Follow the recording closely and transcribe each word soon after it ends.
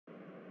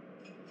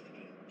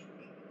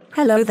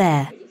Hello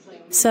there.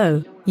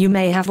 So, you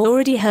may have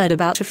already heard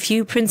about a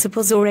few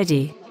principles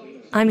already.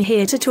 I'm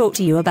here to talk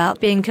to you about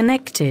being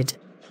connected.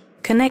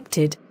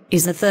 Connected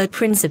is the third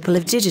principle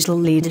of digital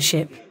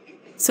leadership.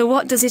 So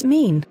what does it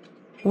mean?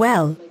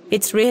 Well,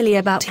 it's really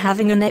about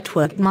having a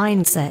networked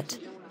mindset.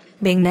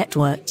 Being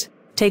networked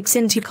takes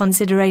into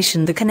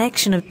consideration the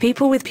connection of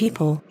people with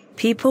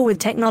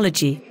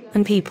technology,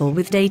 and people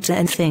with data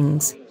and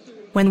things.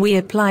 When we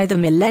apply the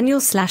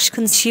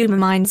millennial/consumer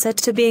mindset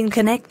to being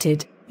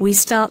connected, we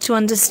start to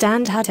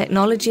understand how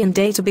technology and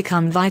data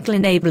become vital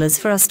enablers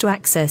for us to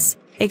access,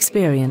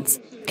 experience,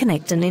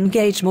 connect and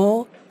engage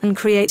more, and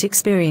create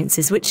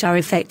experiences which are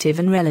effective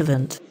and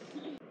relevant.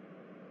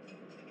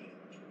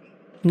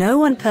 No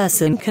one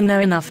person can know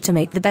enough to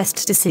make the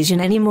best decision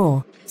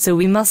anymore, so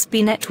we must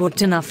be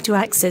networked enough to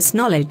access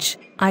knowledge,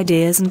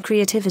 ideas and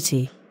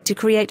creativity, to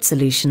create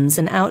solutions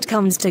and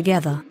outcomes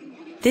together.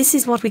 This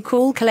is what we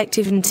call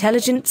collective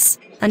intelligence,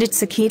 and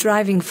it's a key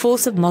driving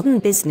force of modern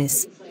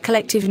business.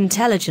 Collective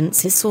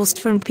intelligence is sourced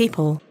from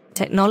people,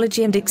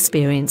 technology and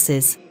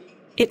experiences.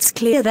 It's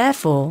clear,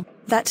 therefore,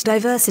 that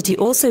diversity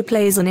also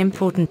plays an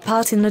important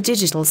part in the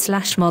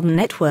digital/modern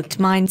networked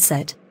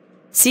mindset.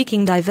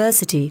 Seeking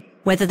diversity,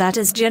 whether that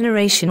is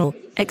generational,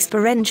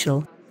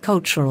 experiential,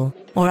 cultural,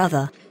 or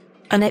other.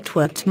 A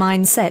networked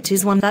mindset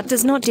is one that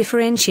does not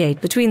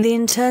differentiate between the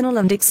internal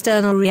and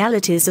external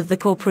realities of the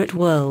corporate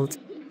world.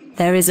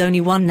 There is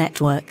only one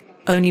network,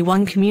 only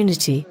one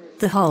community,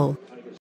 the whole.